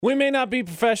We may not be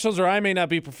professionals, or I may not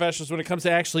be professionals when it comes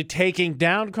to actually taking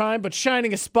down crime, but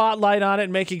shining a spotlight on it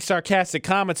and making sarcastic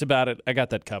comments about it, I got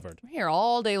that covered. I'm here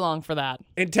all day long for that.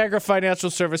 Integra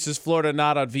Financial Services, Florida,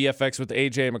 not on VFX with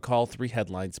AJ McCall. 3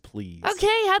 headlines, please.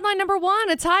 Okay, headline number 1.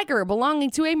 A tiger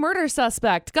belonging to a murder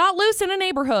suspect got loose in a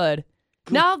neighborhood.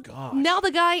 Now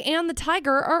the guy and the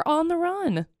tiger are on the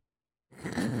run.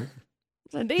 Do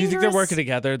you think they're working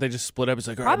together? They just split up. It's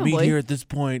like, all right, Probably. meet here at this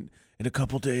point in a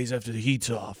couple days after the heat's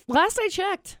off. Last I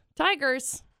checked,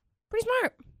 tigers, pretty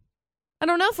smart. I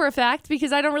don't know for a fact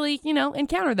because I don't really,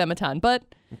 encounter them a ton. But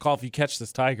McCall, if you catch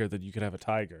this tiger, then you could have a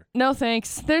tiger. no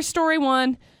thanks. There's story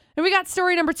 1. And we got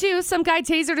story number 2. Some guy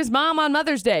tasered his mom on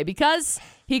Mother's Day because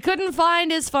he couldn't find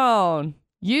his phone.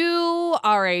 You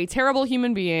are a terrible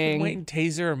human being. Wait and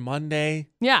taser her Monday.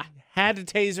 Yeah. Had to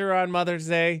taser her on Mother's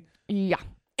Day. Yeah.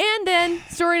 And then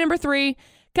story number 3.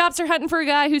 Cops are hunting for a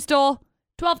guy who stole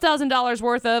 $12,000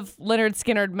 worth of Leonard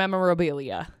Skinner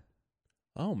memorabilia.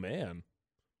 Oh, man.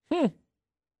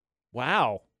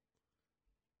 Wow.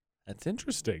 That's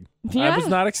interesting. Yeah. I was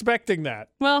not expecting that.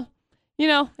 Well,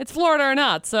 it's Florida or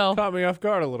not, so. Caught me off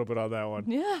guard a little bit on that one.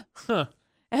 Yeah. Huh.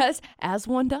 As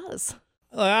one does.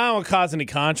 I don't want to cause any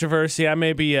controversy. I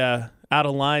may be out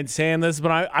of line saying this,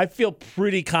 but I feel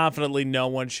pretty confidently no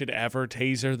one should ever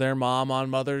taser their mom on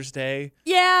Mother's Day.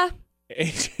 Yeah.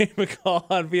 AJ McCall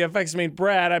on VFX.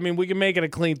 Brad, we can make it a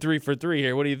clean 3 for 3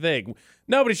 here. What do you think?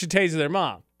 Nobody should taser their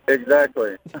mom.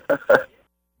 Exactly.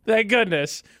 Thank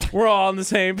goodness. We're all on the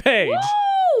same page.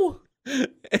 Woo!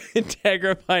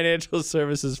 Integra Financial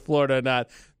Services, Florida, not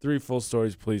 3 full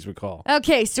stories, please recall.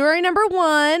 Okay, story number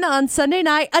 1. On Sunday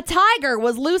night, a tiger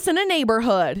was loose in a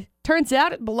neighborhood. Turns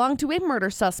out it belonged to a murder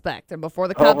suspect. And before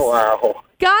the cops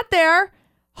got there,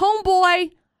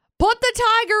 homeboy put the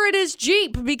tiger in his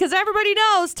Jeep because everybody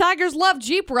knows tigers love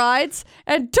Jeep rides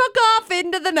and took off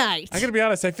into the night. I gotta be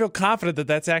honest, I feel confident that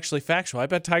that's actually factual. I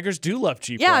bet tigers do love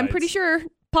Jeep rides. Yeah, I'm pretty sure.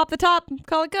 Pop the top,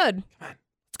 call it good.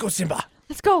 Let's go, Simba.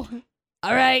 Let's go.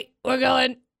 All right, we're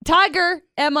going. Tiger,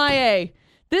 MIA.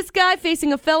 This guy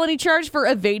facing a felony charge for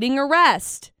evading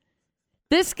arrest.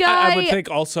 This guy. I would think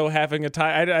also having a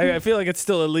tiger. I feel like it's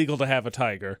still illegal to have a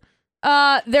tiger.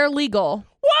 They're legal.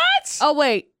 What? Oh,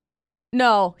 wait.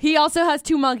 No, he also has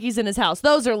 2 monkeys in his house.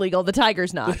 Those are legal. The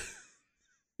tiger's not.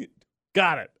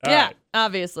 Got it. All yeah, right.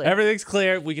 obviously. Everything's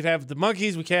clear. We can have the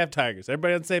monkeys. We can have tigers.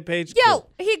 Everybody on the same page? Yo, Cool.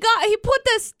 he put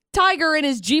this tiger in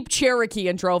his Jeep Cherokee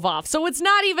and drove off. So it's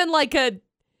not even like a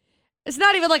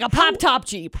pop top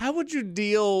Jeep. How would you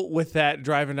deal with that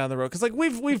driving down the road? Because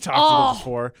we've talked about it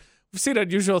before. We've seen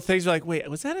unusual things. We're like, wait,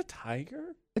 was that a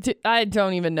tiger? I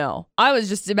don't even know. I was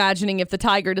just imagining if the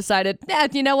tiger decided,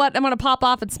 you know what? I'm going to pop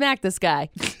off and smack this guy.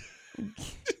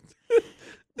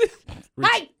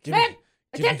 Hey, man,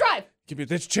 I can't drive. Give me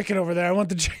this chicken over there. I want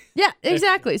the chicken. Yeah,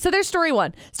 exactly. So there's story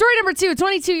 1. Story number 2,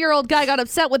 22-year-old guy got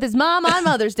upset with his mom on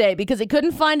Mother's Day because he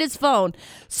couldn't find his phone.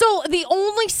 So the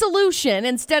only solution,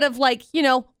 instead of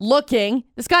looking,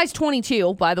 this guy's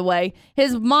 22, by the way.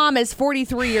 His mom is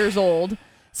 43 years old.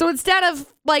 So instead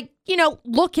of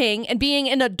looking and being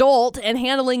an adult and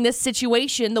handling this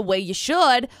situation the way you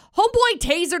should, homeboy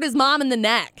tasered his mom in the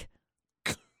neck.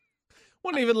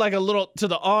 Wasn't even a little to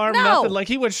the arm, No. nothing.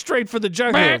 He went straight for the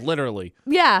jugular, literally.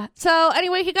 Yeah. So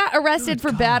anyway, he got arrested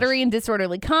for battery and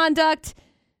disorderly conduct.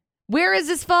 Where is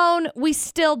his phone? We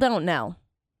still don't know.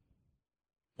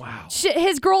 Wow.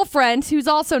 His girlfriend, who's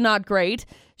also not great,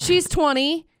 she's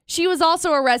 20. She was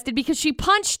also arrested because she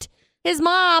punched his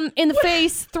mom in the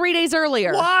face 3 days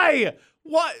earlier. Why?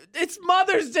 What? It's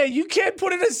Mother's Day. You can't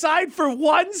put it aside for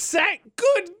 1 sec.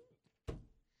 Good.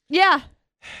 Yeah.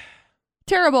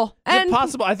 Terrible. Is And it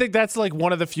possible? I think that's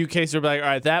one of the few cases where all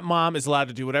right, that mom is allowed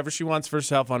to do whatever she wants for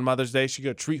herself on Mother's Day. She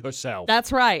could treat herself.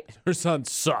 that's right. Her son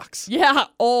sucks. Yeah.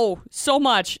 Oh, so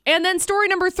much. And then story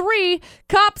number 3,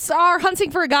 cops are hunting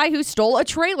for a guy who stole a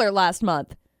trailer last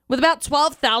month with about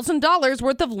 $12,000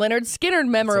 worth of Leonard Skinner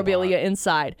memorabilia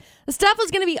inside. The stuff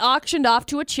was going to be auctioned off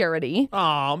to a charity.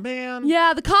 Oh, man.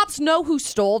 Yeah, the cops know who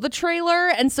stole the trailer,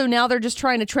 and so now they're just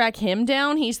trying to track him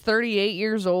down. He's 38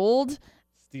 years old.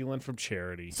 Stealing from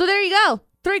charity. So there you go.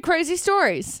 3 crazy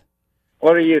stories.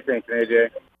 What are you thinking, AJ?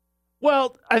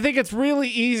 Well, I think it's really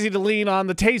easy to lean on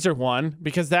the taser one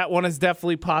because that one is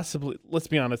definitely possibly, let's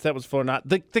be honest, that was for not.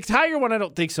 The tiger one, I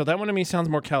don't think so. That one to me sounds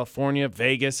more California,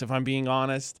 Vegas, if I'm being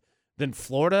honest, than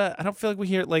Florida. I don't feel like we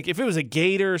hear, if it was a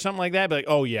gator or something like that, I'd be like,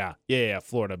 oh, yeah,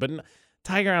 Florida. But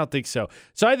tiger, I don't think so.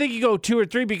 So I think you go 2 or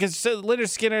 3 because Leonard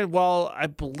Skinner, while I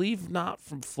believe not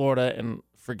from Florida, and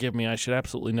forgive me, I should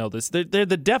absolutely know this, they're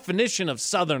the definition of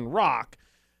Southern rock.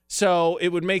 So it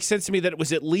would make sense to me that it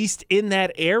was at least in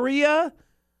that area.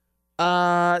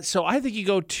 So I think you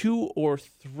go 2 or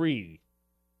 3.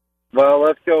 Well,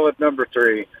 let's go with number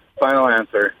 3. Final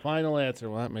answer. Final answer.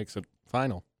 Well, that makes it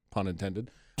final, pun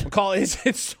intended. McCall, is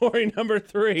it story number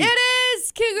 3? It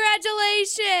is!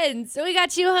 Congratulations! So we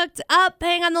got you hooked up.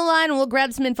 Hang on the line and we'll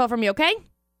grab some info from you, okay?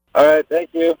 All right,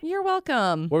 thank you. You're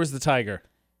welcome. Where was the tiger?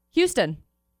 Houston.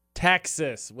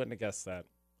 Texas. Wouldn't have guessed that.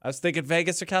 I was thinking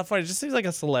Vegas or California. It just seems like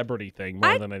a celebrity thing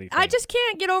more than anything. I just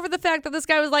can't get over the fact that this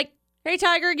guy was like, hey,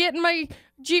 Tiger, get in my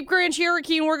Jeep Grand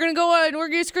Cherokee and we're going to go on. We're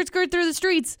going to skirt through the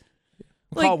streets.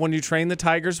 McCall, when you train the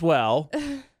tigers well,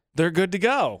 they're good to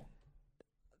go.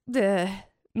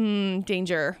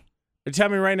 Danger. Tell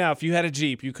me right now, if you had a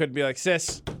Jeep, you couldn't be like,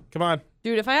 sis, come on.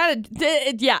 Dude, if I had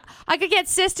I could get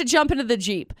Sis to jump into the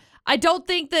Jeep. I don't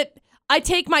think that I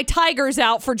take my Tigers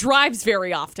out for drives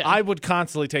very often. I would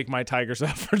constantly take my tigers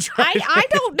out for driving. I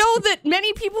don't know that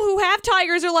many people who have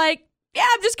Tigers are like, yeah,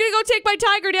 I'm just going to go take my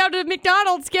Tiger down to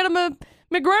McDonald's, get him a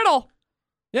McGriddle.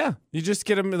 Yeah, you just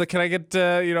get them. Can I get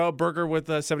a burger with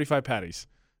 75 patties?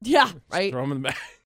 Yeah, right. Throw them in the bag.